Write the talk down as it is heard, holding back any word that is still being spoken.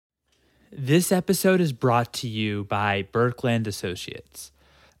This episode is brought to you by Birkeland Associates.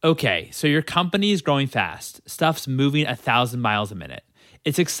 Okay, so your company is growing fast. Stuff's moving 1,000 miles a minute.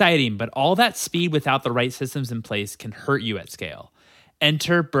 It's exciting, but all that speed without the right systems in place can hurt you at scale.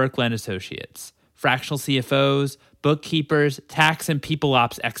 Enter Birkeland Associates. Fractional CFOs, bookkeepers, tax and people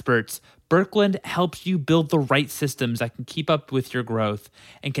ops experts, Birkeland helps you build the right systems that can keep up with your growth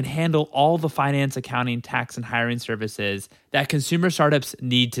and can handle all the finance, accounting, tax, and hiring services that consumer startups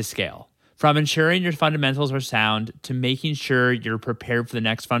need to scale. From ensuring your fundamentals are sound to making sure you're prepared for the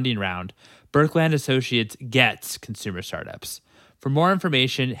next funding round, Birkeland Associates gets consumer startups. For more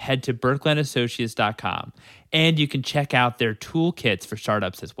information, head to birkelandassociates.com, and you can check out their toolkits for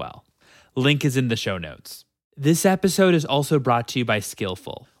startups as well. Link is in the show notes. This episode is also brought to you by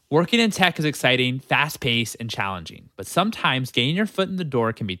Skillful. Working in tech is exciting, fast-paced, and challenging, but sometimes getting your foot in the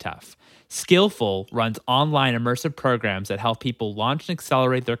door can be tough. Skillful runs online immersive programs that help people launch and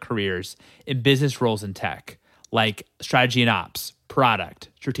accelerate their careers in business roles in tech, like strategy and ops, product,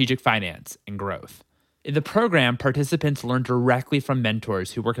 strategic finance, and growth. In the program, participants learn directly from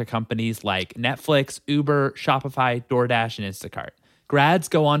mentors who work at companies like Netflix, Uber, Shopify, DoorDash, and Instacart. Grads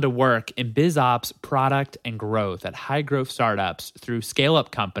go on to work in biz ops, product, and growth at high-growth startups through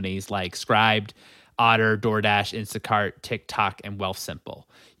scale-up companies like Scribd, Otter, DoorDash, Instacart, TikTok, and Wealthsimple.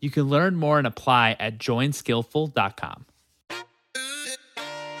 You can learn more and apply at joinskillful.com.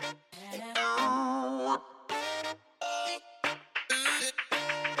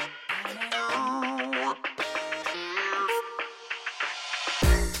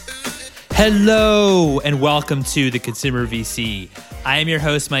 Hello, and welcome to the Consumer VC. I am your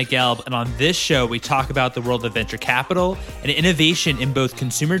host, Mike Gelb, and on this show, we talk about the world of venture capital and innovation in both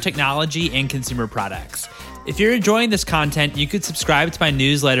consumer technology and consumer products. If you're enjoying this content, you could subscribe to my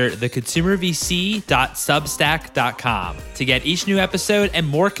newsletter, theconsumervc.substack.com, to get each new episode and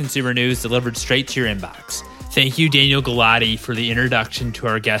more consumer news delivered straight to your inbox. Thank you, Daniel Galati, for the introduction to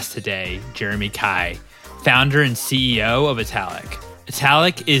our guest today, Jeremy Kai, founder and CEO of Italic.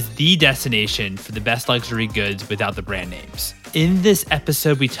 Italic is the destination for the best luxury goods without the brand names. In this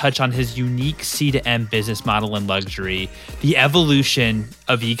episode, we touch on his unique C2M business model in luxury, the evolution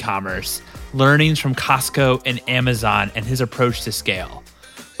of e-commerce, learnings from Costco and Amazon, and his approach to scale.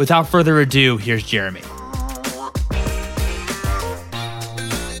 Without further ado, here's Jeremy.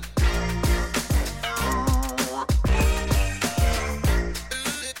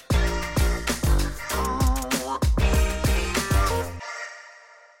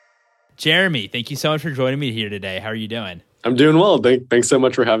 Jeremy, thank you so much for joining me here today. How are you doing? I'm doing well. Thanks so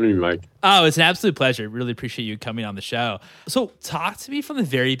much for having me, Mike. Oh, it's an absolute pleasure. Really appreciate you coming on the show. So talk to me from the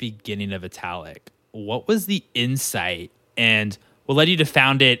very beginning of Italic. What was the insight and what led you to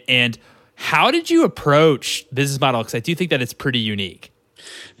found it? And how did you approach business model? Because I do think that it's pretty unique.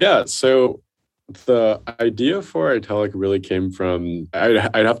 Yeah, so the idea for Italic really came from,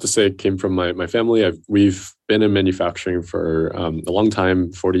 I'd have to say it came from my family. We've been in manufacturing for a long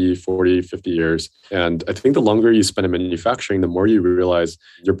time, 40, 50 years. And I think the longer you spend in manufacturing, the more you realize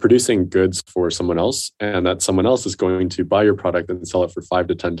you're producing goods for someone else, and that someone else is going to buy your product and sell it for 5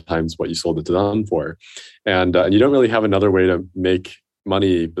 to 10 times what you sold it to them for. And you don't really have another way to make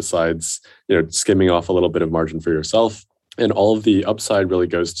money besides, skimming off a little bit of margin for yourself. And all of the upside really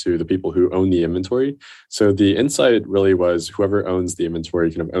goes to the people who own the inventory. So the insight really was whoever owns the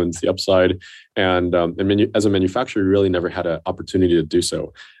inventory kind of owns the upside. And as a manufacturer, you really never had an opportunity to do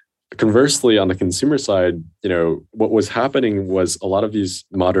so. Conversely, on the consumer side, what was happening was a lot of these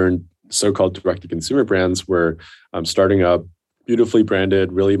modern so-called direct-to-consumer brands were starting up, beautifully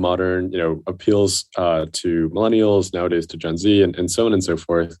branded, really modern, appeals to millennials, nowadays to Gen Z, and so on and so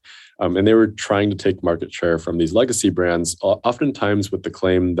forth. And they were trying to take market share from these legacy brands, oftentimes with the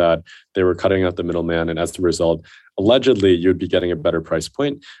claim that they were cutting out the middleman. And as a result, allegedly, you'd be getting a better price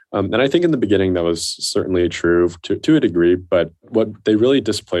point. And I think in the beginning, that was certainly true to a degree. But what they really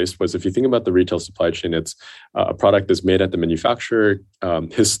displaced was, if you think about the retail supply chain, it's a product that's made at the manufacturer.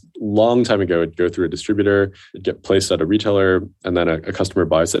 His long time ago, it'd go through a distributor, it'd get placed at a retailer, and then a customer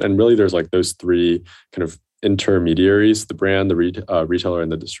buys it. And really, there's like those three kind of intermediaries, the brand, the retailer,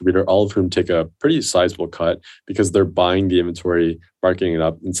 and the distributor, all of whom take a pretty sizable cut because they're buying the inventory, marking it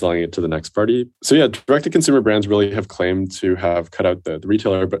up, and selling it to the next party. So yeah, direct-to-consumer brands really have claimed to have cut out the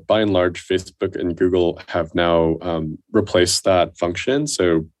retailer, but by and large, Facebook and Google have now replaced that function.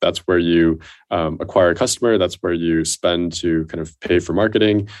 So that's where you acquire a customer, that's where you spend to kind of pay for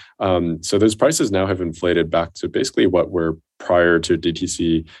marketing. So those prices now have inflated back to basically what were prior to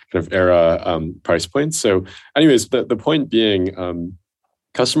DTC kind of era price points. So anyways, the point being,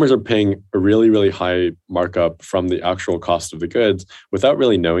 customers are paying a really, really high markup from the actual cost of the goods without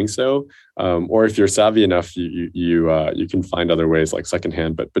really knowing so. Or if you're savvy enough, you can find other ways like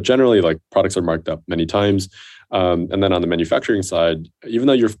secondhand. But generally, like products are marked up many times. And then on the manufacturing side, even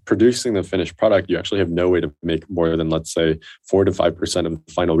though you're producing the finished product, you actually have no way to make more than, let's say, 4 to 5% of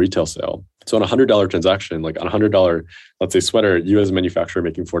the final retail sale. So on a $100 transaction, like on a $100, let's say sweater, you as a manufacturer are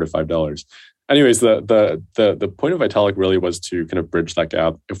making $4 to $5. Anyways, the point of Italic really was to kind of bridge that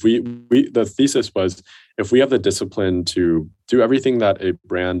gap. If the thesis was, if we have the discipline to do everything that a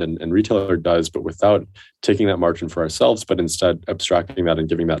brand and retailer does, but without taking that margin for ourselves, but instead abstracting that and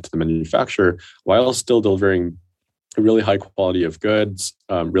giving that to the manufacturer, while still delivering a really high quality of goods,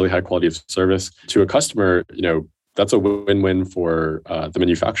 really high quality of service to a customer, that's a win-win for the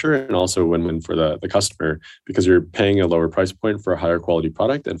manufacturer and also a win-win for the customer, because you're paying a lower price point for a higher quality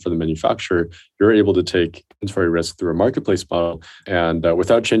product. And for the manufacturer, you're able to take inventory risk through a marketplace model and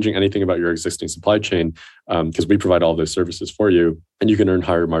without changing anything about your existing supply chain, because we provide all those services for you, and you can earn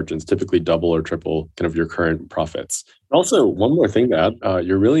higher margins, typically double or triple kind of your current profits. Also, one more thing to add,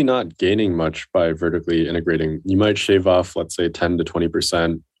 you're really not gaining much by vertically integrating. You might shave off, let's say, 10 to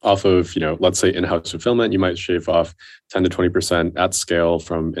 20% off of, let's say in-house fulfillment. You might shave off 10 to 20% at scale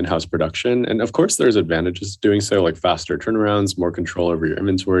from in-house production. And of course, there's advantages to doing so, like faster turnarounds, more control over your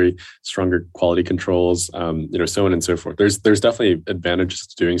inventory, stronger quality controls, so on and so forth. There's definitely advantages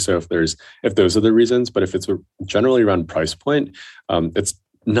to doing so if those are the reasons. But if it's generally around price point, it's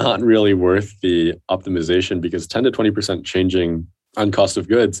not really worth the optimization, because 10 to 20% changing on cost of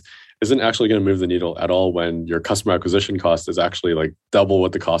goods isn't actually going to move the needle at all when your customer acquisition cost is actually like double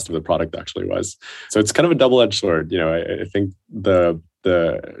what the cost of the product actually was. So it's kind of a double-edged sword. I think the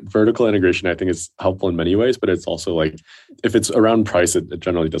vertical integration, I think, is helpful in many ways, but it's also like, if it's around price, it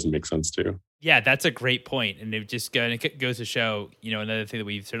generally doesn't make sense too. Yeah, that's a great point. And it just goes to show, another thing that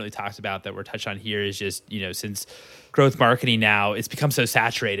we've certainly talked about that we're touched on here is just, since growth marketing now, it's become so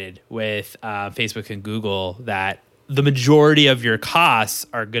saturated with Facebook and Google that the majority of your costs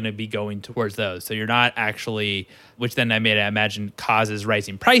are going to be going towards those. So you're not actually, which then I imagine causes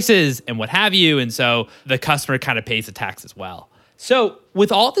rising prices and what have you. And so the customer kind of pays the tax as well. So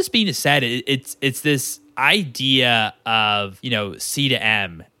with all this being said, it's this idea of,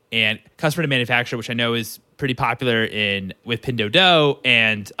 C2M and customer to manufacturer, which I know is pretty popular with Pinduoduo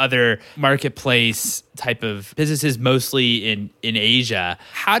and other marketplace type of businesses, mostly in Asia.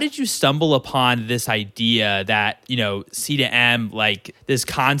 How did you stumble upon this idea that, C2M, like this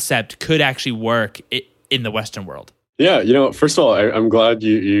concept, could actually work in the Western world? Yeah, first of all, I'm glad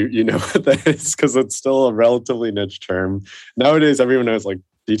you know what that is, because it's still a relatively niche term. Nowadays, everyone knows like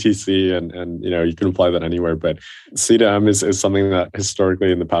DTC and you can apply that anywhere, but C2M is something that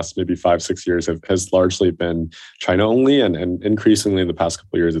historically in the past maybe 5-6 years has largely been China only, and increasingly in the past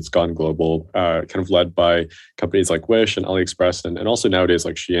couple of years it's gone global, kind of led by companies like Wish and AliExpress, and also nowadays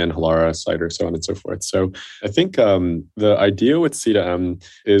like Shein, Halara, Cider, so on and so forth. So I think the idea with C2M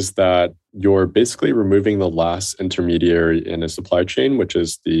is that you're basically removing the last intermediary in a supply chain, which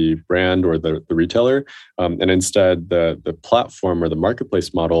is the brand or the retailer. And instead, the platform or the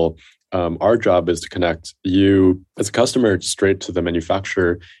marketplace model, our job is to connect you as a customer straight to the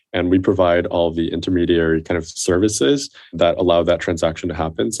manufacturer. And we provide all the intermediary kind of services that allow that transaction to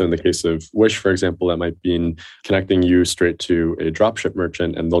happen. So in the case of Wish, for example, that might mean connecting you straight to a dropship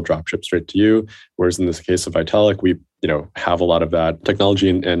merchant and they'll dropship straight to you. Whereas in this case of Italic, we have a lot of that technology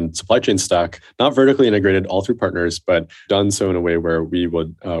and supply chain stack, not vertically integrated all through partners, but done so in a way where we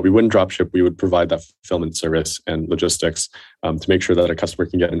wouldn't dropship. We would provide that fulfillment service and logistics to make sure that a customer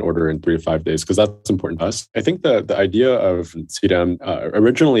can get an order in 3 to 5 days, because that's important to us. I think the idea of C2M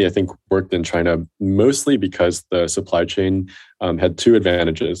originally, I think, worked in China mostly because the supply chain had 2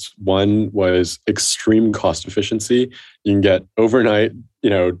 advantages. One was extreme cost efficiency. You can get overnight,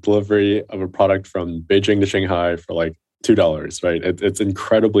 delivery of a product from Beijing to Shanghai for like $2, right? It's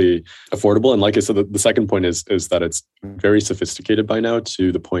incredibly affordable. And like I said, the second point is that it's very sophisticated by now,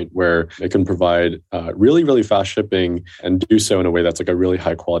 to the point where it can provide really, really fast shipping and do so in a way that's like a really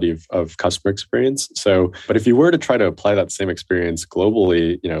high quality of customer experience. So, but if you were to try to apply that same experience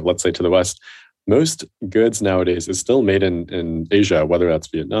globally, let's say to the West, most goods nowadays is still made in Asia, whether that's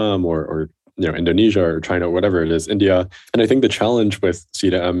Vietnam or Indonesia or China, or whatever it is, India. And I think the challenge with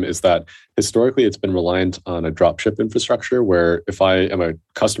C2M is that historically it's been reliant on a dropship infrastructure, where if I am a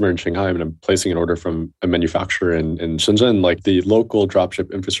customer in Shanghai and I'm placing an order from a manufacturer in Shenzhen, like the local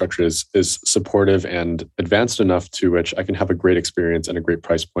dropship infrastructure is supportive and advanced enough to which I can have a great experience and a great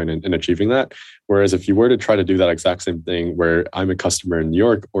price point in achieving that. Whereas if you were to try to do that exact same thing, where I'm a customer in New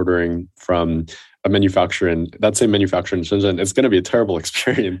York ordering from a manufacturer and that same manufacturer in Shenzhen, it's going to be a terrible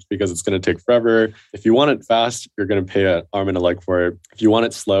experience because it's going to take forever. If you want it fast, you're going to pay an arm and a leg for it. If you want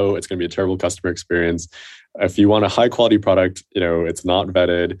it slow, it's going to be a terrible customer experience. If you want a high quality product, it's not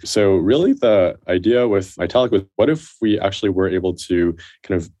vetted. So really the idea with Italic was, what if we actually were able to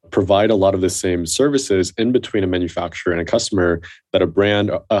kind of provide a lot of the same services in between a manufacturer and a customer that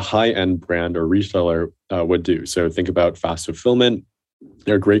a high-end brand or retailer would do. So think about fast fulfillment,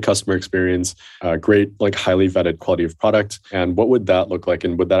 great customer experience, great, like highly vetted quality of product. And what would that look like?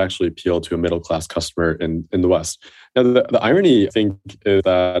 And would that actually appeal to a middle-class customer in the West? Now, the irony, I think, is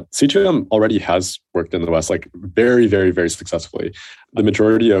that C2M already has worked in the West, like very, very, very successfully. The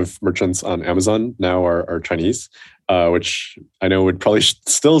majority of merchants on Amazon now are Chinese, which I know would probably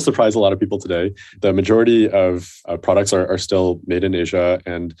still surprise a lot of people today. The majority of products are still made in Asia,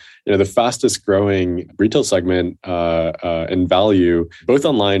 and the fastest growing retail segment in value, both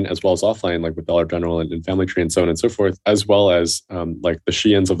online as well as offline, like with Dollar General and Family Tree and so on and so forth, as well as like the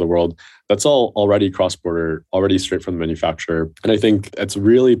Sheins of the world. That's all already cross-border, already straight from the manufacturer. And I think it's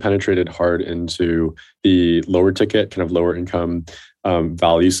really penetrated hard into the lower ticket, kind of lower income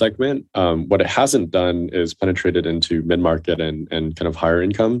value segment. What it hasn't done is penetrated into mid-market and kind of higher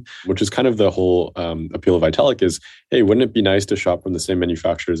income, which is kind of the whole appeal of Italic is, hey, wouldn't it be nice to shop from the same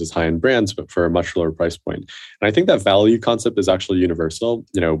manufacturers as high-end brands, but for a much lower price point? And I think that value concept is actually universal.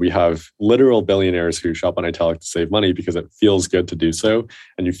 We have literal billionaires who shop on Italic to save money because it feels good to do so,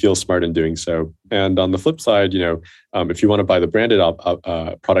 and you feel smart in doing so. And on the flip side, if you want to buy the branded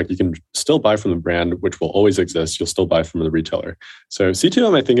product, you can still buy from the brand, which will always exist. You'll still buy from the retailer. So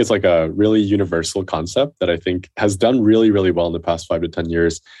C2M, I think, is like a really universal concept that I think has done really, really well in the past 5 to 10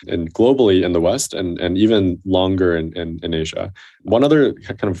 years and globally in the West and even longer in Asia. One other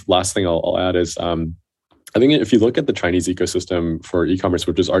kind of last thing I'll add is I think if you look at the Chinese ecosystem for e-commerce,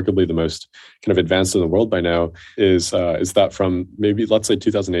 which is arguably the most kind of advanced in the world by now, is that from maybe, let's say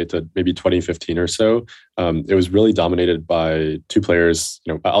 2008 to maybe 2015 or so, it was really dominated by two players,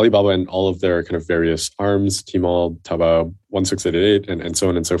 Alibaba and all of their kind of various arms, Tmall, Taobao, 1688, and so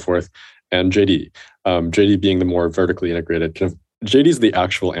on and so forth, and JD. JD being the more vertically integrated kind of. JD is the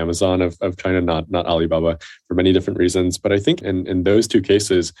actual Amazon of China, not Alibaba, for many different reasons. But I think in those two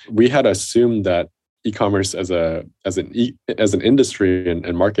cases, we had assumed that e-commerce as an industry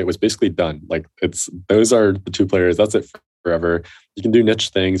and market was basically done. Like those are the two players. That's it forever. You can do niche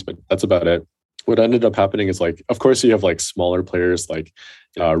things, but that's about it. What ended up happening is like, of course, you have like smaller players like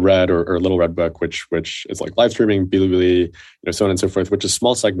Red or Little Red Book, which is like live streaming, Bilibili, so on and so forth, which is a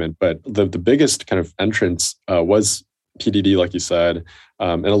small segment. But the biggest kind of entrance was PDD, like you said,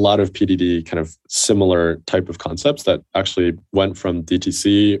 and a lot of PDD kind of similar type of concepts that actually went from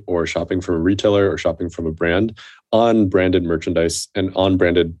DTC or shopping from a retailer or shopping from a brand on branded merchandise and on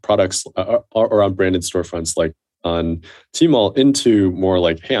branded products or on branded storefronts like on Tmall into more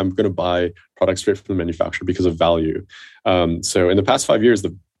like, hey, I'm going to buy products straight from the manufacturer because of value. So in the past 5 years,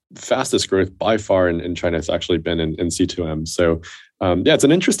 the fastest growth by far in China has actually been in C2M. So it's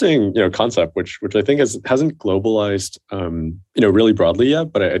an interesting concept, which I think hasn't globalized really broadly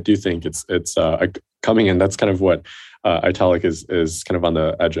yet, but I do think it's coming, and that's kind of what Italic is kind of on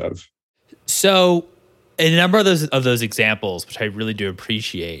the edge of. So, in a number of those examples, which I really do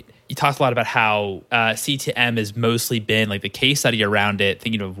appreciate, you talked a lot about how C2M has mostly been like the case study around it,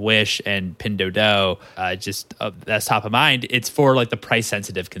 thinking of Wish and Pinduoduo, that's top of mind. It's for like the price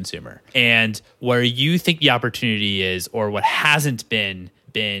sensitive consumer. And where you think the opportunity is, or what hasn't been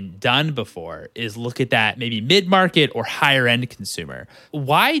done before, is look at that maybe mid-market or higher end consumer.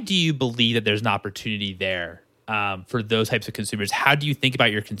 Why do you believe that there's an opportunity there for those types of consumers? How do you think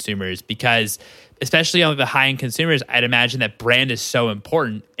about your consumers? Because especially on the high-end consumers, I'd imagine that brand is so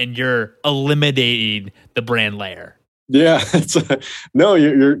important, and you're eliminating the brand layer. Yeah, no,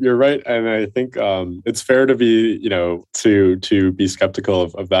 you're right, and I think it's fair to be to be skeptical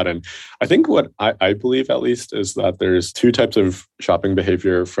of that. And I think what I believe at least is that there's two types of shopping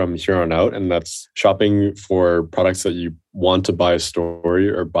behavior from here on out, and that's shopping for products that you want to buy a story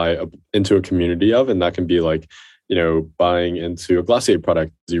or buy into a community of, and that can be like buying into a Glossier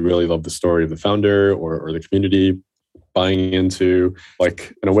product because you really love the story of the founder or the community. Buying into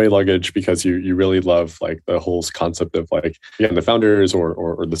like an away luggage because you really love like the whole concept of like, again, the founders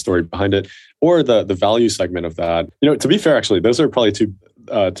or the story behind it, or the value segment of that. To be fair, actually, those are probably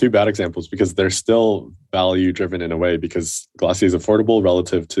two bad examples because they're still value driven in a way, because Glossier is affordable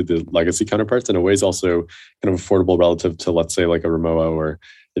relative to the legacy counterparts, and Away is also kind of affordable relative to, let's say, like a Rimowa or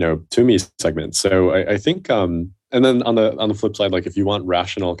Tumi segment. So I think And then on the flip side, like if you want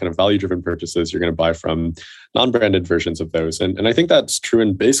rational kind of value-driven purchases, you're going to buy from non-branded versions of those. And I think that's true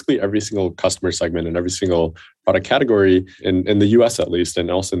in basically every single customer segment and every single product category in the US at least,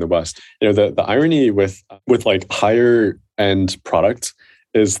 and also in the West. The irony with like higher end products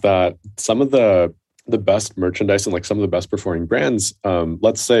is that some of the best merchandise and like some of the best performing brands,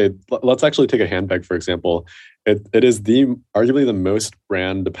 let's actually take a handbag, for example. It is arguably the most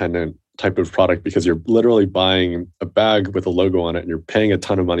brand dependent type of product because you're literally buying a bag with a logo on it and you're paying a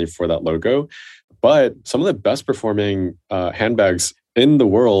ton of money for that logo. But some of the best performing handbags in the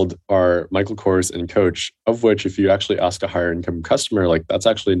world are Michael Kors and Coach, of which if you actually ask a higher income customer, like that's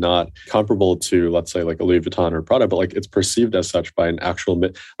actually not comparable to, let's say, like a Louis Vuitton or Prada, but like it's perceived as such by an actual,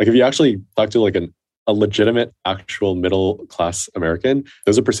 like if you actually talk to like a legitimate actual middle class American,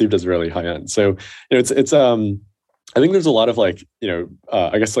 those are perceived as really high end. So it's I think there's a lot of like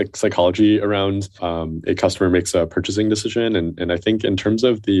I guess like psychology around a customer makes a purchasing decision, and I think in terms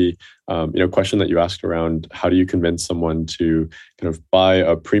of the question that you asked around how do you convince someone to kind of buy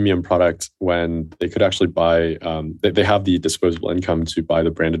a premium product when they could actually buy they have the disposable income to buy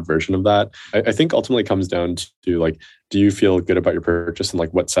the branded version of that. I think ultimately comes down to like, do you feel good about your purchase and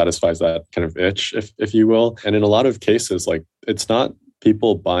like what satisfies that kind of itch, if you will? And in a lot of cases, like it's not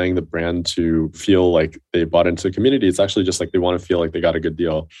people buying the brand to feel like they bought into the community. It's actually just like they want to feel like they got a good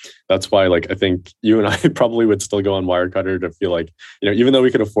deal. That's why like I think you and I probably would still go on Wirecutter to feel like, even though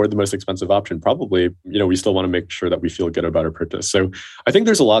we could afford the most expensive option, probably, we still want to make sure that we feel good about our purchase. So I think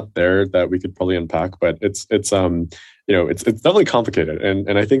there's a lot there that we could probably unpack, but it's definitely complicated.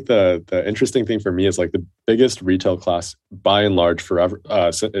 And I think the interesting thing for me is like the biggest retail class by and large forever,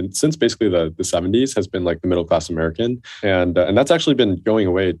 since basically the 70s has been like the middle class American. And that's actually been going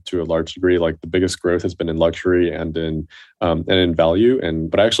away to a large degree. Like the biggest growth has been in luxury and in value.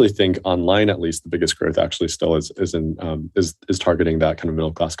 But I actually think online, at least, the biggest growth actually still is targeting that kind of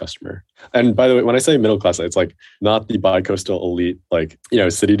middle class customer. And by the way, when I say middle class, it's like not the bi-coastal elite, like,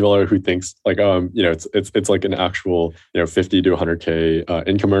 city dweller who thinks like, it's like an actual, 50 to 100K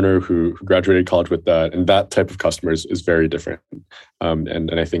income earner who graduated college with that. And that type of customers is very different.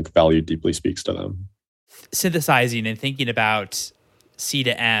 And I think value deeply speaks to them. Synthesizing and thinking about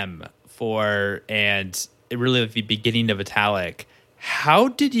C2M and really at the beginning of Italic, how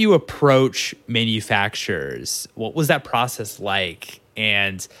did you approach manufacturers? What was that process like?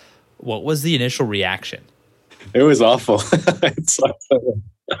 And what was the initial reaction? It was awful.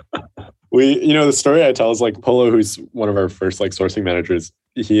 The story I tell is like Polo, who's one of our first like sourcing managers,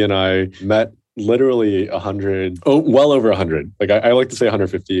 he and I met literally well over 100. Like I like to say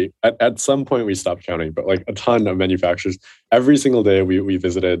 150. At some point we stopped counting, but like a ton of manufacturers. Every single day we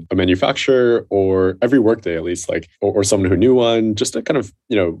visited a manufacturer, or every workday at least, like or someone who knew one, just to kind of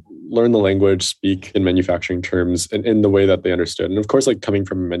learn the language, speak in manufacturing terms and in the way that they understood. And of course, like coming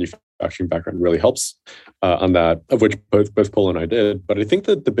from a manufacturing background really helps on that, of which both Polo and I did. But I think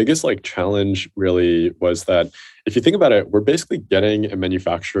that the biggest like challenge really was that if you think about it, we're basically getting a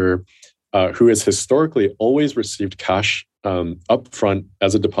manufacturer who has historically always received cash upfront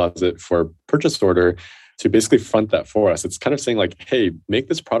as a deposit for purchase order to basically front that for us. It's kind of saying like, hey, make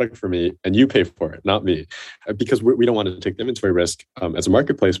this product for me and you pay for it, not me. Because we don't want to take the inventory risk. As a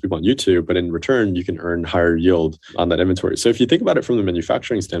marketplace, we want you to, but in return, you can earn higher yield on that inventory. So if you think about it from the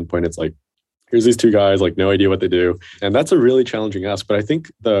manufacturing standpoint, it's like, here's these two guys, like no idea what they do. And that's a really challenging ask. But I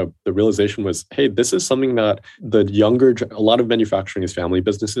think the realization was, hey, this is something that a lot of manufacturing is family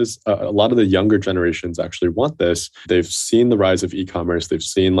businesses. A lot of the younger generations actually want this. They've seen the rise of e-commerce. They've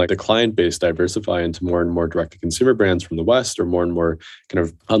seen like the client base diversify into more and more direct-to-consumer brands from the West, or more and more kind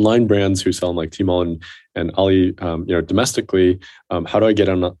of online brands who sell on like Tmall and Ali, domestically. How do I get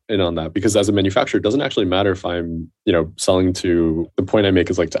in on that? Because as a manufacturer, it doesn't actually matter if I'm, selling to, the point I make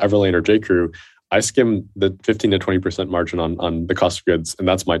is like to Everlane or J.Crew. I skim the 15 to 20% margin on the cost of goods. And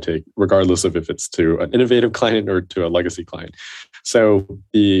that's my take, regardless of if it's to an innovative client or to a legacy client. So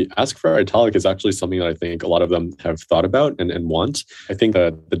the ask for Italic is actually something that I think a lot of them have thought about and want. I think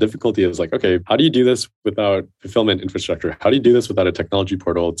that the difficulty is like, okay, how do you do this without fulfillment infrastructure? How do you do this without a technology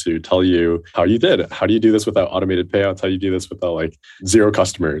portal to tell you how you did? How do you do this without automated payouts? How do you do this without like zero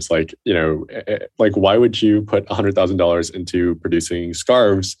customers? Like, like why would you put $100,000 into producing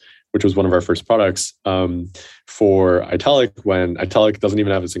scarves, which was one of our first products, for Italic when Italic doesn't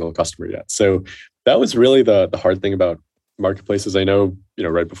even have a single customer yet? So that was really the hard thing about marketplaces. I know,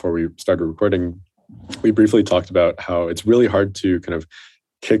 right before we started recording, we briefly talked about how it's really hard to kind of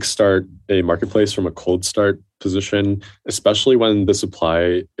kickstart a marketplace from a cold start position, especially when the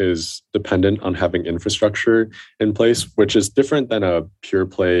supply is dependent on having infrastructure in place, which is different than a pure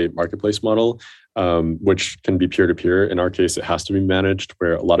play marketplace model. which can be peer-to-peer. In our case, it has to be managed,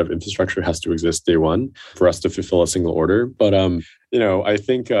 where a lot of infrastructure has to exist day one for us to fulfill a single order. But I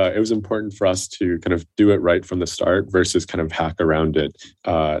think it was important for us to kind of do it right from the start versus kind of hack around it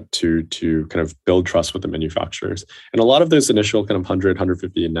to kind of build trust with the manufacturers. And a lot of those initial kind of 100,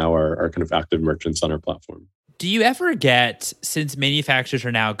 150 now are kind of active merchants on our platform. Do you ever get, since manufacturers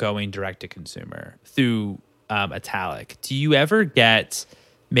are now going direct to consumer through Italic, do you ever get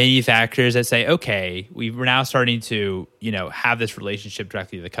manufacturers that say, okay, we're now starting to, have this relationship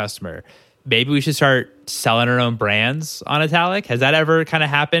directly to the customer. Maybe we should start selling our own brands on Italic? Has that ever kind of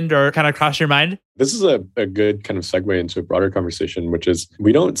happened or kind of crossed your mind? This is a good kind of segue into a broader conversation, which is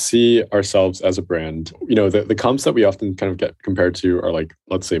we don't see ourselves as a brand. The comps that we often kind of get compared to are like,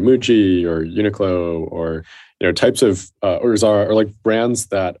 let's say Muji or Uniqlo or types of or Zara, or like brands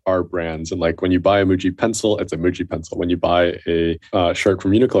that are brands. And like when you buy a Muji pencil, it's a Muji pencil. When you buy a shirt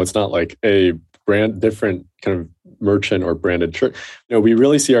from Uniqlo, it's not like a brand, different kind of merchant or branded shirt. We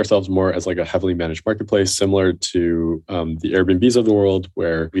really see ourselves more as like a heavily managed marketplace, similar to the Airbnbs of the world,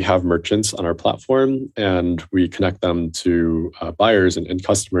 where we have merchants on our platform and we connect them to buyers and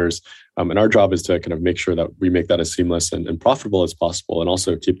customers. And our job is to kind of make sure that we make that as seamless and profitable as possible, and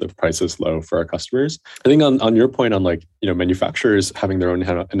also keep the prices low for our customers. I think on your point on like, manufacturers having their own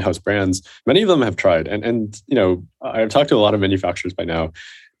in-house brands, many of them have tried. And I've talked to a lot of manufacturers by now.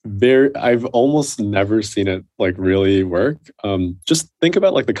 I've almost never seen it like really work. Just think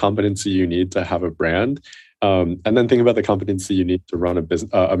about like the competency you need to have a brand, and then think about the competency you need to run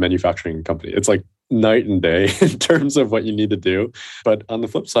a manufacturing company. It's like night and day in terms of what you need to do. But on the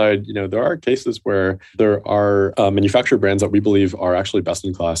flip side, there are cases where there are manufacturer brands that we believe are actually best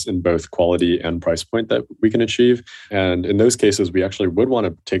in class in both quality and price point that we can achieve. And in those cases, we actually would want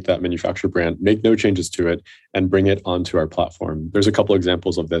to take that manufacturer brand, make no changes to it, and bring it onto our platform. There's a couple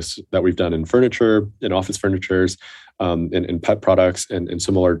examples of this that we've done in furniture, in office furnitures, in pet products, and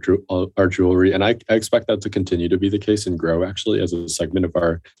similar our jewelry. And I expect that to continue to be the case and grow actually as a segment of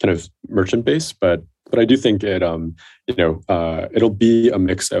our kind of merchant base. But I do think it, it'll be a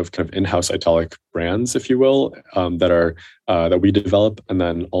mix of kind of in-house Italic brands, if you will, that we develop, and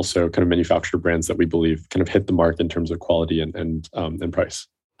then also kind of manufacturer brands that we believe kind of hit the mark in terms of quality and price.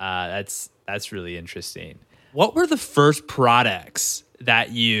 That's really interesting. What were the first products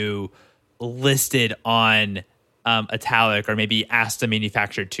that you listed on Italic, or maybe asked the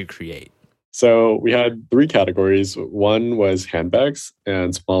manufacturer to create? So we had 3 categories. One was handbags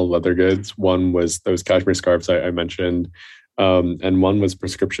and small leather goods. One was those cashmere scarves I mentioned. And one was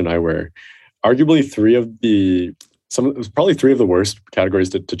prescription eyewear. Arguably probably 3 of the worst categories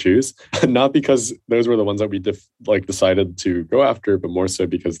to choose. Not because those were the ones that we decided to go after, but more so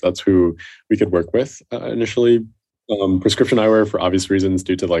because that's who we could work with initially. Prescription eyewear for obvious reasons,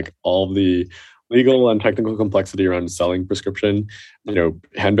 due to like all the legal and technical complexity around selling prescription,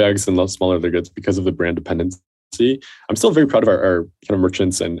 handbags and smaller leather goods because of the brand dependency. I'm still very proud of our kind of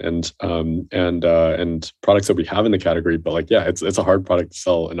merchants and products that we have in the category, but it's a hard product to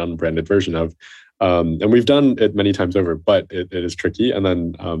sell an unbranded version of. And we've done it many times over, but it is tricky. And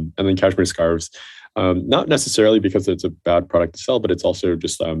then cashmere scarves, not necessarily because it's a bad product to sell, but it's also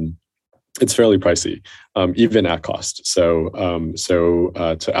just it's fairly pricey, even at cost. So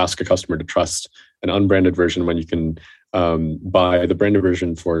to ask a customer to trust an unbranded version when you can buy the branded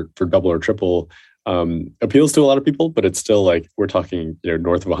version for double or triple appeals to a lot of people, but it's still like we're talking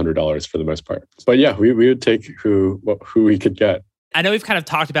north of $100 for the most part. But yeah, we would take who we could get. I know we've kind of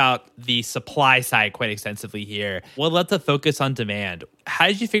talked about the supply side quite extensively here. We'll let the focus on demand. How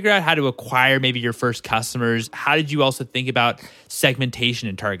did you figure out how to acquire maybe your first customers? How did you also think about segmentation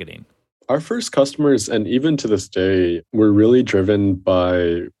and targeting? Our first customers, and even to this day, were really driven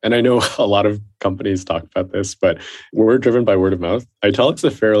by, and I know a lot of companies talk about this, but we're driven by word of mouth. Italic's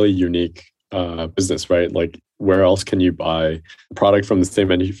a fairly unique business, right? Like, where else can you buy a product from the same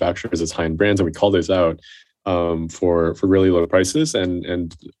manufacturers as high-end brands? And we call those out for really low prices.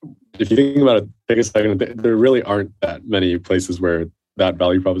 And if you think about it, take a second, there really aren't that many places where that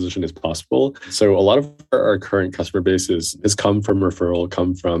value proposition is possible. So a lot of our current customer base has come from referral,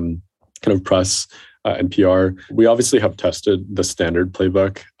 come from kind of press and PR. We obviously have tested the standard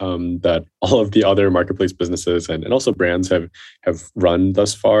playbook that all of the other marketplace businesses and also brands have run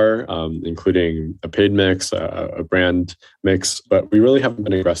thus far, including a paid mix, a brand mix. But we really haven't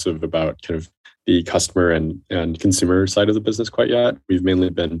been aggressive about kind of the customer and consumer side of the business quite yet. We've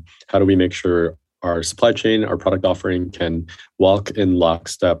mainly been, how do we make sure our supply chain, our product offering can walk in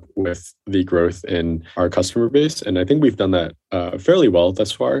lockstep with the growth in our customer base. And I think we've done that fairly well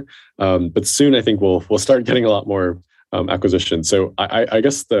thus far. But soon I think we'll start getting a lot more acquisition. So I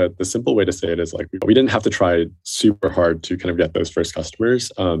guess the simple way to say it is like we didn't have to try super hard to kind of get those first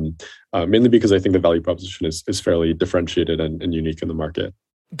customers, mainly because I think the value proposition is fairly differentiated and unique in the market.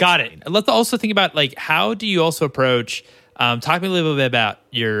 Got it. Let's also think about like how do you also approach. Talk to me a little bit about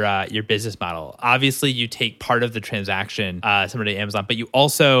your business model. Obviously, you take part of the transaction similar to Amazon, but you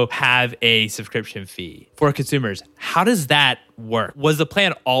also have a subscription fee for consumers. How does that work? Was the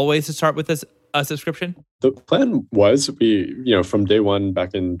plan always to start with a subscription? The plan was from day one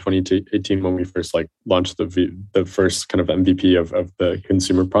back in 2018 when we first launched the first kind of MVP of the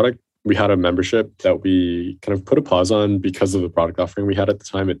consumer product. We had a membership that we kind of put a pause on because of the product offering we had at the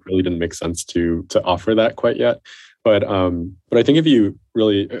time. It really didn't make sense to offer that quite yet. But I think if you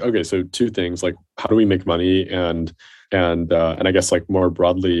really so two things, like how do we make money and I guess like more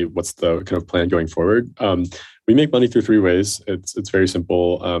broadly, what's the kind of plan going forward? We make money through three ways. It's very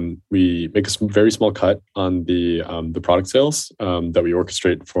simple. We make a very small cut on the product sales that we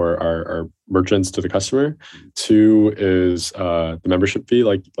orchestrate for our merchants to the customer. Two is the membership fee,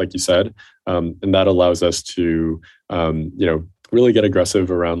 like you said, and that allows us to really get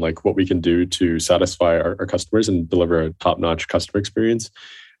aggressive around like what we can do to satisfy our customers and deliver a top-notch customer experience.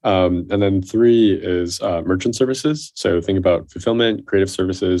 And then three is merchant services. So think about fulfillment, creative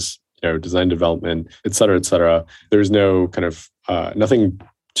services, design development, et cetera, et cetera. There's no kind of nothing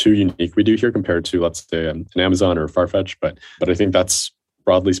too unique we do here compared to, let's say, an Amazon or Farfetch. But I think that's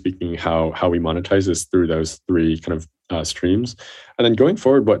broadly speaking how we monetize is through those three kind of streams. And then going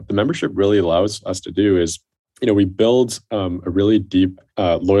forward, what the membership really allows us to do is we build a really deep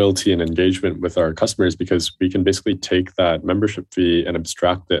loyalty and engagement with our customers because we can basically take that membership fee and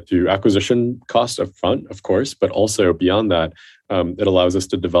abstract it to acquisition cost up front, of course, but also beyond that, it allows us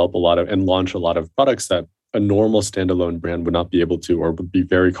to develop and launch a lot of products that a normal standalone brand would not be able to or would be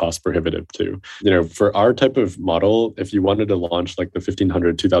very cost prohibitive to. For our type of model, if you wanted to launch like the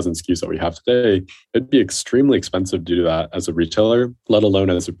 1,500, 2,000 SKUs that we have today, it'd be extremely expensive to do that as a retailer, let alone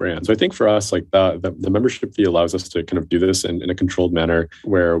as a brand. So I think for us, like the membership fee allows us to kind of do this in a controlled manner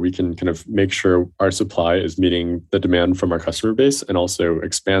where we can kind of make sure our supply is meeting the demand from our customer base and also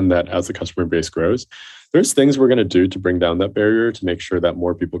expand that as the customer base grows. There's things we're going to do to bring down that barrier to make sure that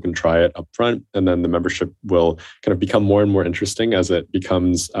more people can try it up front. And then the membership will kind of become more and more interesting as it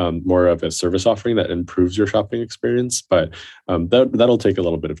becomes more of a service offering that improves your shopping experience. But that'll take a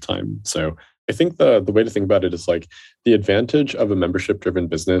little bit of time. So I think the way to think about it is like the advantage of a membership-driven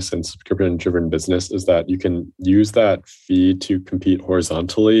business and subscription-driven business is that you can use that fee to compete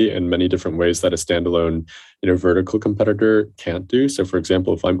horizontally in many different ways that a standalone, vertical competitor can't do. So, for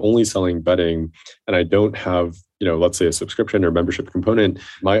example, if I'm only selling bedding and I don't have, let's say a subscription or membership component,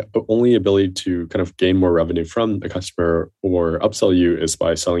 my only ability to kind of gain more revenue from a customer or upsell you is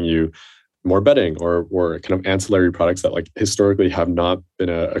by selling you more bedding or kind of ancillary products that like historically have not been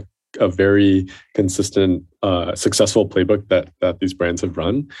a very consistent, successful playbook that these brands have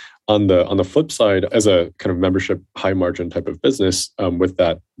run. On the flip side, as a kind of membership, high margin type of business, with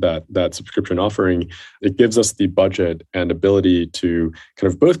that subscription offering, it gives us the budget and ability to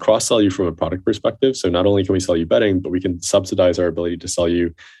kind of both cross sell you from a product perspective. So not only can we sell you bedding, but we can subsidize our ability to sell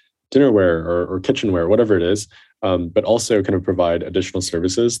you dinnerware or kitchenware, whatever it is. But also kind of provide additional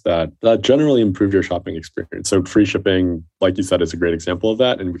services that generally improve your shopping experience. So free shipping, like you said, is a great example of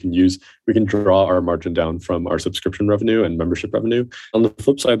that. And we can draw our margin down from our subscription revenue and membership revenue. On the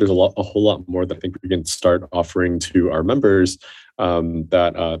flip side, there's a whole lot more that I think we can start offering to our members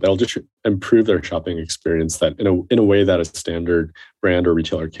that'll just improve their shopping experience that in a way that a standard brand or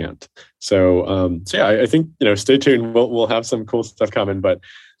retailer can't. So yeah, I think stay tuned. We'll have some cool stuff coming, but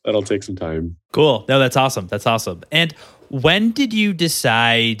that'll take some time. Cool. No, that's awesome. That's awesome. And when did you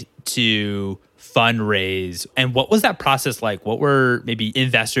decide to fundraise and what was that process like? What were maybe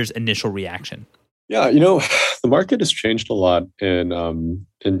investors' initial reaction? Yeah, the market has changed a lot in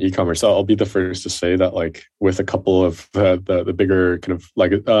e-commerce. I'll be the first to say that, like, with a couple of the bigger kind of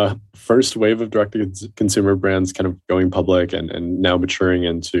like first wave of direct-to-consumer brands kind of going public and now maturing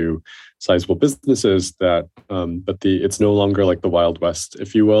into sizable businesses, that it's no longer like the Wild West,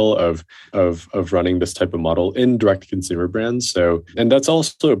 if you will, of running this type of model in direct-to-consumer brands. So, and that's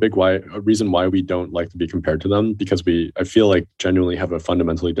also a reason why we don't like to be compared to them, because I feel like genuinely have a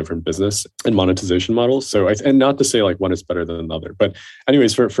fundamentally different business and monetization model. So, and not to say like one is better than another, but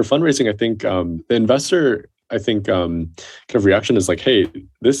anyways, for fundraising, I think the investor, kind of reaction is like, hey,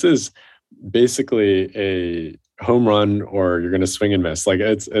 this is basically a home run or you're going to swing and miss. Like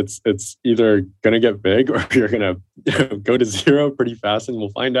it's either going to get big or you're going to go to zero pretty fast, and we'll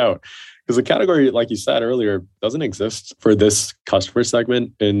find out. because the category, like you said earlier, doesn't exist for this customer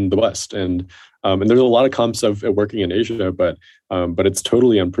segment in the West. And there's a lot of comps of it working in Asia, but it's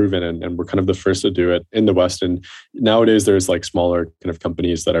totally unproven, and we're kind of the first to do it in the West. And nowadays, there's like smaller kind of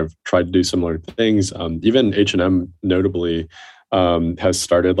companies that have tried to do similar things. Even H&M, notably, has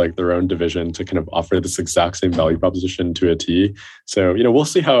started like their own division to kind of offer this exact same value proposition to a T. So, we'll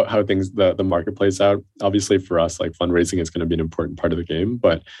see how things, the market plays out. Obviously for us, like fundraising is going to be an important part of the game.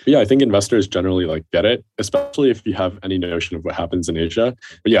 But yeah, I think investors generally like get it, especially if you have any notion of what happens in Asia.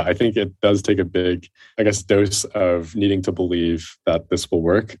 But yeah, I think it does take a big, I guess, dose of needing to believe that this will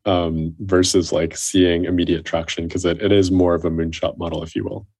work versus like seeing immediate traction, because it is more of a moonshot model, if you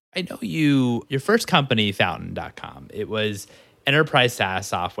will. I know your first company, Fountain.com, it was enterprise SaaS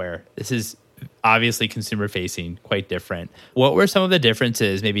software. This is obviously consumer facing, quite different. What were some of the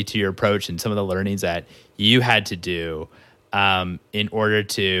differences maybe to your approach and some of the learnings that you had to do in order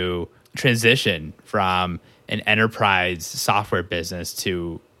to transition from an enterprise software business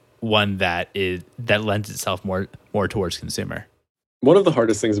to one that lends itself more towards consumer? One of the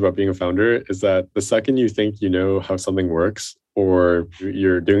hardest things about being a founder is that the second you think you know how something works or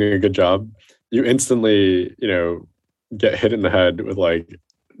you're doing a good job, you instantly, get hit in the head with like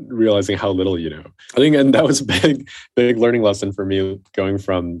realizing how little you know. I think, and that was a big learning lesson for me going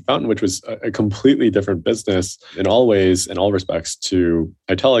from Fountain, which was a completely different business in all ways, in all respects, to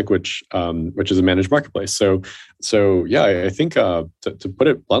Italic, which is a managed marketplace. So yeah, I think to put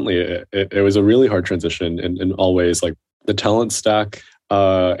it bluntly, it was a really hard transition in all ways. Like the talent stack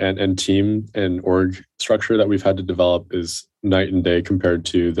and team and org structure that we've had to develop is night and day compared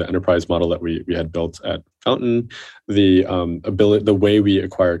to the enterprise model that we had built at Fountain. The way we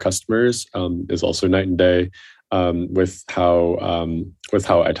acquire customers is also night and day with how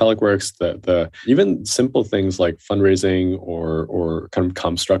Italic works. The even simple things like fundraising or kind of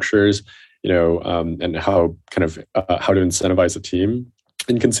comp structures, and how how to incentivize a team.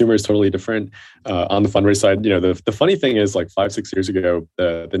 And consumer is totally different. On the fundraise side, the funny thing is, like 5-6 years ago,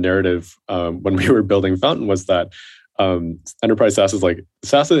 the narrative when we were building Fountain was that enterprise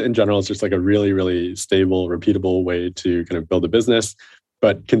SaaS in general is just like a really, really stable, repeatable way to kind of build a business,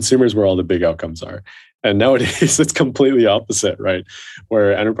 but consumers where all the big outcomes are. And nowadays it's completely opposite, right?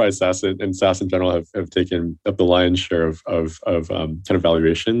 Where enterprise SaaS and SaaS in general have taken up the lion's share of kind of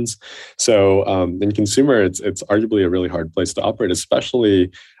valuations. So in consumer, it's arguably a really hard place to operate, especially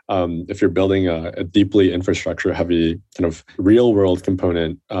if you're building a deeply infrastructure heavy kind of real world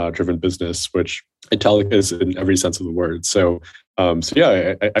component driven business, which Italic is in every sense of the word. So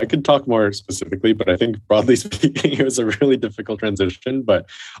yeah, I could talk more specifically, but I think broadly speaking, it was a really difficult transition. But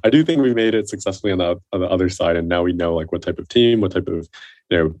I do think we made it successfully on the other side, and now we know like what type of team, what type of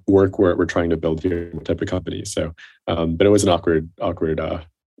work we're trying to build here, what type of company. So, but it was an awkward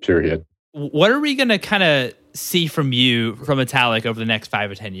period. What are we going to kind of see from Italic over the next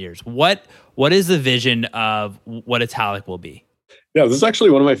 5 or 10 years? What is the vision of what Italic will be? Yeah, this is actually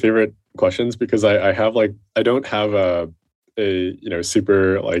one of my favorite questions, because I don't have a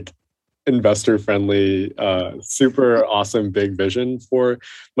super like investor friendly, super awesome big vision for.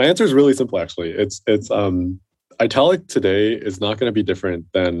 My answer is really simple, actually. It's Italic today is not going to be different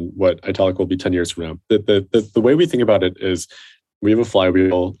than what Italic will be 10 years from now. The way we think about it is we have a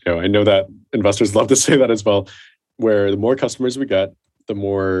flywheel. I know that investors love to say that as well, where the more customers we get, the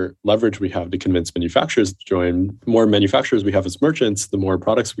more leverage we have to convince manufacturers to join. The more manufacturers we have as merchants, the more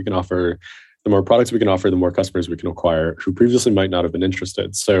products we can offer. The more products we can offer, the more customers we can acquire who previously might not have been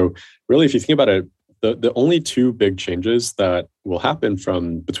interested. So really, if you think about it, the only two big changes that will happen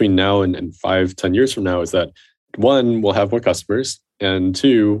from between now and 5-10 years from now is that, one, we'll have more customers, and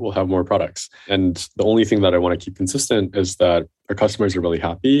two, we'll have more products. And the only thing that I want to keep consistent is that our customers are really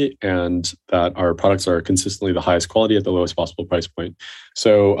happy and that our products are consistently the highest quality at the lowest possible price point.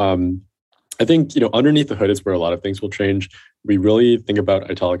 So I think, underneath the hood is where a lot of things will change. We really think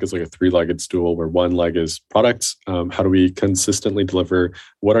about Italic as like a three-legged stool, where one leg is products. How do we consistently deliver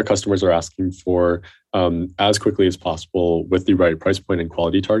what our customers are asking for as quickly as possible with the right price point and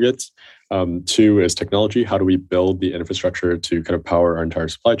quality targets? Two is technology. How do we build the infrastructure to kind of power our entire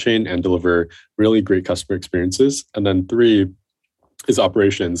supply chain and deliver really great customer experiences? And then three is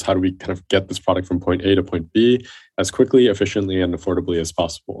operations. How do we kind of get this product from point A to point B as quickly, efficiently, and affordably as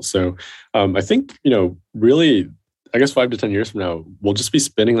possible? So I think, really, I guess 5 to 10 years from now, we'll just be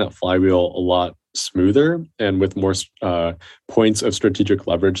spinning that flywheel a lot smoother and with more points of strategic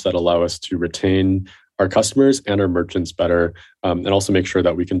leverage that allow us to retain our customers and our merchants better, and also make sure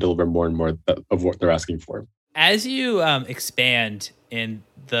that we can deliver more and more of what they're asking for. As you expand and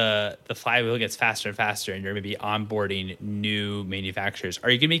the flywheel gets faster and faster, and you're maybe onboarding new manufacturers, are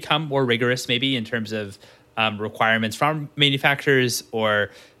you going to become more rigorous maybe in terms of requirements from manufacturers,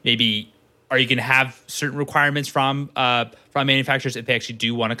 or maybe are you going to have certain requirements from manufacturers if they actually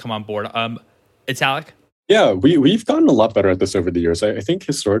do want to come on board? Italic? Yeah, we've gotten a lot better at this over the years. I think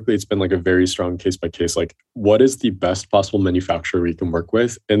historically it's been like a very strong case by case, like what is the best possible manufacturer we can work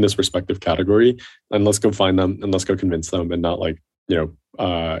with in this respective category, and let's go find them and let's go convince them, and not like,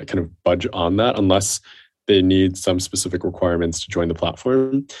 kind of budge on that unless they need some specific requirements to join the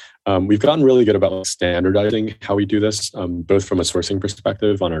platform. We've gotten really good about standardizing how we do this, both from a sourcing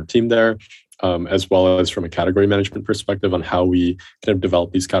perspective on our team there, as well as from a category management perspective on how we kind of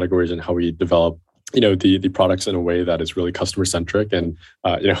develop these categories and how we develop the products in a way that is really customer centric. And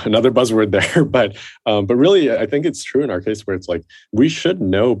another buzzword there, but really I think it's true in our case where it's like we should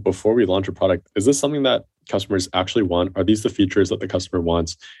know before we launch a product, is this something that customers actually want? Are these the features that the customer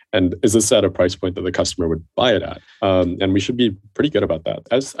wants? And is this at a price point that the customer would buy it at? And we should be pretty good about that.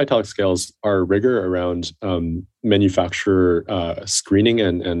 As Italic scales, our rigor around manufacturer screening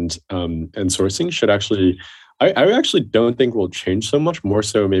and sourcing should actually, I actually don't think will change so much, more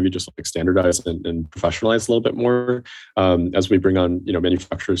so maybe just like standardize and professionalize a little bit more as we bring on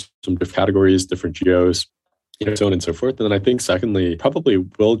manufacturers from different categories, different geos, so on and so forth. And then I think secondly, probably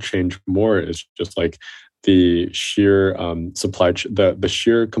will change more is just like the sheer the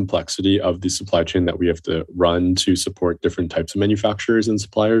sheer complexity of the supply chain that we have to run to support different types of manufacturers and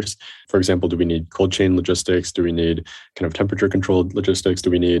suppliers. For example, do we need cold chain logistics? Do we need kind of temperature controlled logistics?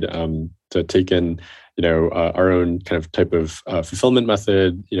 Do we need to take in our own kind of type of fulfillment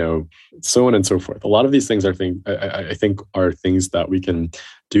method, so on and so forth. A lot of these things I think are things that we can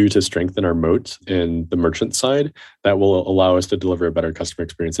do to strengthen our moat in the merchant side that will allow us to deliver a better customer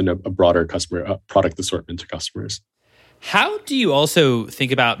experience and a broader customer product assortment to customers. How do you also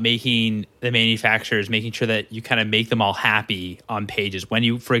think about making the manufacturers, making sure that you kind of make them all happy on pages when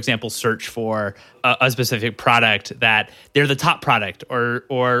you, for example, search for a specific product, that they're the top product or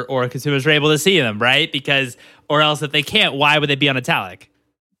consumers are able to see them, right? Because, or else if they can't, why would they be on Italic?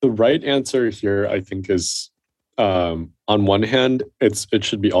 The right answer here, I think, is on one hand, it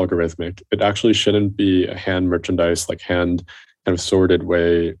should be algorithmic. It actually shouldn't be a hand merchandise, like hand kind of sorted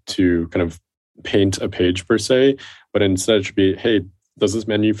way to kind of paint a page per se, but instead it should be, hey, does this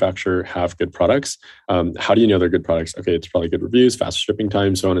manufacturer have good products? How do you know they're good products? Okay, it's probably good reviews, fast shipping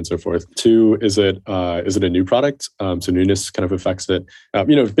time, so on and so forth. 2, is it a new product? So newness kind of affects it.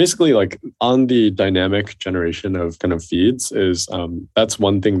 Basically like on the dynamic generation of kind of feeds is that's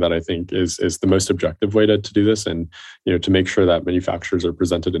one thing that I think is the most objective way to do this, and to make sure that manufacturers are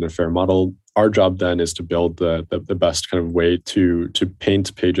presented in a fair model. Our job then is to build the best kind of way to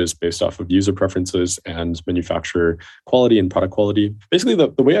paint pages based off of user preferences and manufacturer quality and product quality. Basically,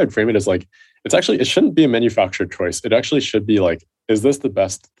 the way I'd frame it is like, it shouldn't be a manufacturer choice. It actually should be like, is this the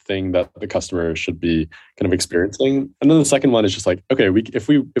best thing that the customer should be kind of experiencing? And then the second one is just like, okay, if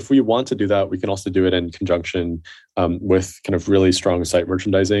we want to do that, we can also do it in conjunction with kind of really strong site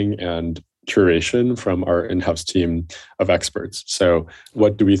merchandising and curation from our in-house team of experts. So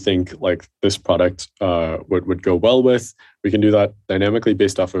what do we think like this product would go well with? We can do that dynamically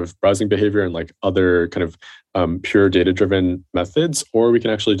based off of browsing behavior and like other kind of pure data-driven methods, or we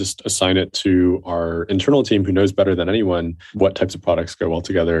can actually just assign it to our internal team who knows better than anyone what types of products go well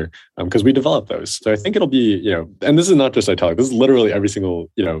together, because we develop those. So I think it'll be, and this is not just Italic, this is literally every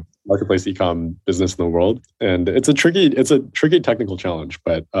single, marketplace e-com business in the world. And it's a tricky technical challenge,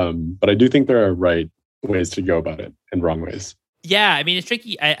 but I do think there are right ways to go about it and wrong ways. Yeah, I mean, it's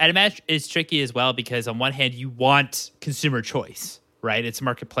tricky. I'd imagine it's tricky as well because on one hand, you want consumer choice, right? It's a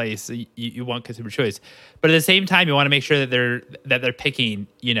marketplace. So you want consumer choice, but at the same time, you want to make sure that they're picking,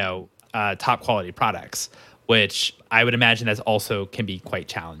 top quality products, which I would imagine that's also can be quite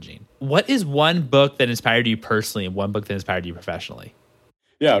challenging. What is one book that inspired you personally and one book that inspired you professionally?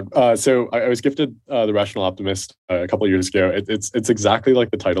 Yeah, so I was gifted The Rational Optimist a couple of years ago. It's exactly like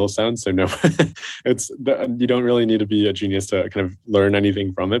the title sounds. So no, you don't really need to be a genius to kind of learn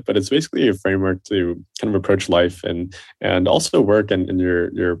anything from it. But it's basically a framework to kind of approach life and also work in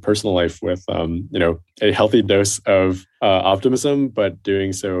your personal life with a healthy dose of optimism, but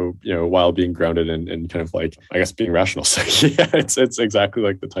doing so while being grounded and kind of like, I guess, being rational. So yeah, it's exactly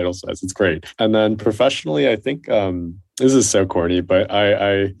like the title says. It's great. And then professionally, I think This is so corny, but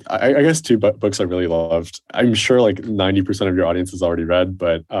I guess two books I really loved. I'm sure like 90% of your audience has already read,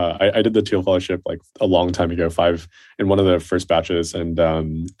 but I did the Teal Fellowship like a long time ago, five in one of the first batches, and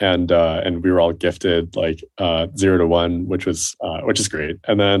we were all gifted like 0 to 1, which is great.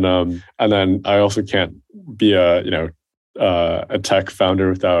 And then I also can't be a tech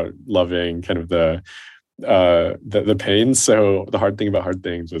founder without loving kind of the pain. So The Hard Thing About Hard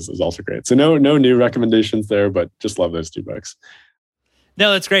Things was also great. So no new recommendations there, but just love those two books.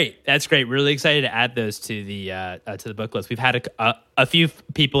 No, that's great. That's great. Really excited to add those to the book list. We've had a few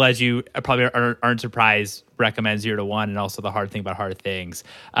people, as you probably aren't surprised, recommend 0 to 1 and also The Hard Thing About Hard Things.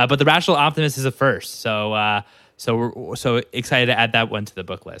 But The Rational Optimist is a first. So we're so excited to add that one to the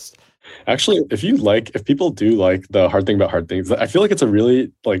book list. Actually, if people do like The Hard Thing About Hard Things, I feel like it's a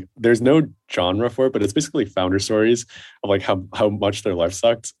really like there's no genre for it, but it's basically founder stories of like how much their life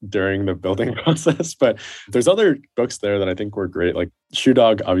sucked during the building process. But there's other books there that I think were great. Like Shoe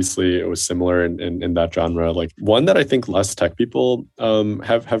Dog, obviously it was similar in that genre. Like one that I think less tech people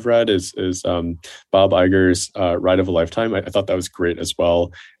have read is Bob Iger's Ride of a Lifetime. I thought that was great as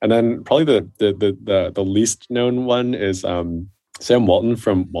well. And then probably the least known one is Sam Walton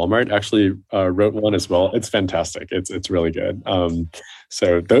from Walmart actually wrote one as well. It's fantastic. It's really good.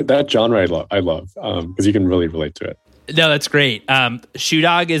 So that genre I love because you can really relate to it. No, that's great. Shoe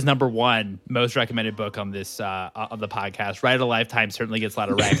Dog is number 1 most recommended book on this on the podcast. Ride of a Lifetime certainly gets a lot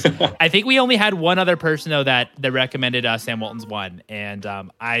of recs. I think we only had one other person though that recommended Sam Walton's one, and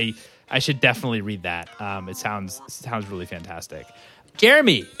I should definitely read that. It sounds really fantastic.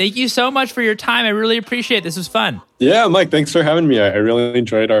 Jeremy, thank you so much for your time. I really appreciate it. This was fun. Yeah, Mike, thanks for having me. I really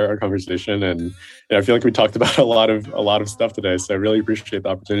enjoyed our conversation, and I feel like we talked about a lot of stuff today. So I really appreciate the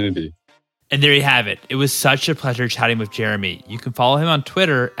opportunity. And there you have it. It was such a pleasure chatting with Jeremy. You can follow him on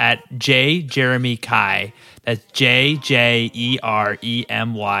Twitter at JJeremyCai. That's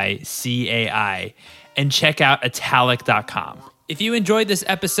JJEREMYCAI. And check out Italic.com. If you enjoyed this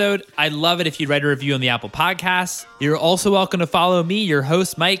episode, I'd love it if you'd write a review on the Apple Podcasts. You're also welcome to follow me, your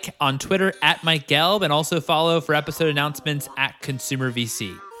host, Mike, on Twitter at Mike Gelb, and also follow for episode announcements at Consumer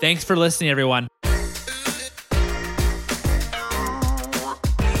VC. Thanks for listening, everyone.